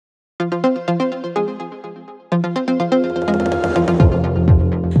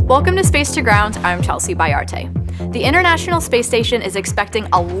Welcome to Space to Ground, I'm Chelsea Bayarte. The International Space Station is expecting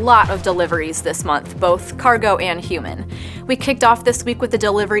a lot of deliveries this month, both cargo and human. We kicked off this week with the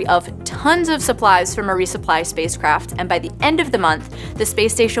delivery of tons of supplies from a resupply spacecraft, and by the end of the month, the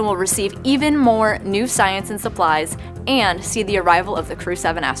space station will receive even more new science and supplies and see the arrival of the Crew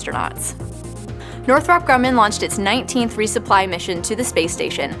 7 astronauts. Northrop Grumman launched its 19th resupply mission to the space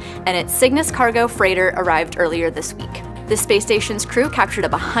station, and its Cygnus cargo freighter arrived earlier this week. The space station's crew captured a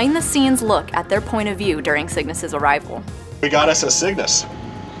behind-the-scenes look at their point of view during Cygnus's arrival. We got us a Cygnus.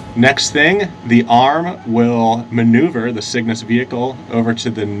 Next thing, the arm will maneuver the Cygnus vehicle over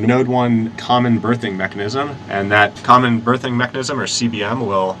to the Node 1 common berthing mechanism, and that common berthing mechanism, or CBM,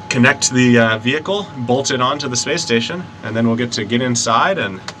 will connect the vehicle, bolt it onto the space station, and then we'll get inside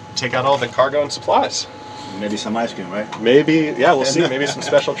and take out all the cargo and supplies. Maybe some ice cream, right? Maybe, yeah, we'll see. Maybe some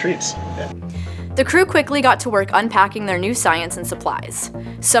special treats. Yeah. The crew quickly got to work unpacking their new science and supplies.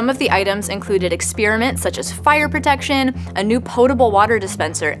 Some of the items included experiments such as fire protection, a new potable water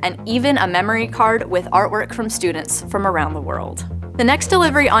dispenser, and even a memory card with artwork from students from around the world. The next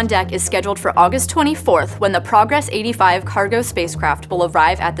delivery on deck is scheduled for August 24th, when the Progress 85 cargo spacecraft will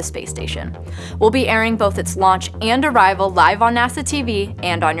arrive at the space station. We'll be airing both its launch and arrival live on NASA TV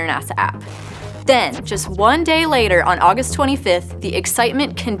and on your NASA app. Then, just one day later, on August 25th, the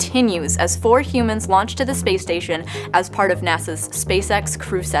excitement continues as 4 humans launch to the space station as part of NASA's SpaceX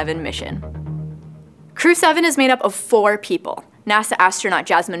Crew 7 mission. Crew 7 is made up of 4 people: NASA astronaut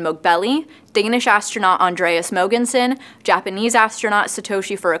Jasmine Mogbelli, Danish astronaut Andreas Mogensen, Japanese astronaut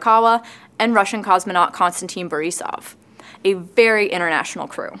Satoshi Furukawa, and Russian cosmonaut Konstantin Borisov. A very international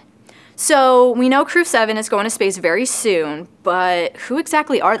crew. So, we know Crew 7 is going to space very soon, but who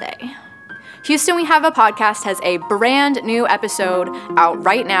exactly are they? Houston We Have a Podcast has a brand new episode out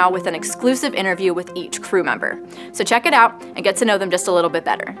right now with an exclusive interview with each crew member. So check it out and get to know them just a little bit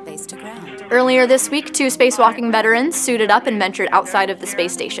better. Space to Ground. Earlier this week, 2 spacewalking veterans suited up and ventured outside of the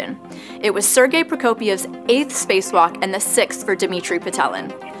space station. It was Sergei Prokopiev's 8th spacewalk and the 6th for Dmitry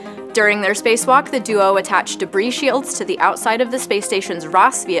Petelin. During their spacewalk, the duo attached debris shields to the outside of the space station's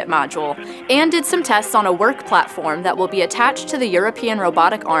Rassvet module and did some tests on a work platform that will be attached to the European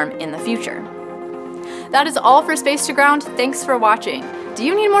robotic arm in the future. That is all for Space to Ground. Thanks for watching. Do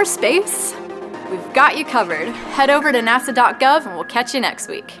you need more space? We've got you covered. Head over to nasa.gov and we'll catch you next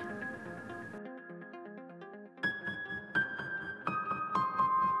week.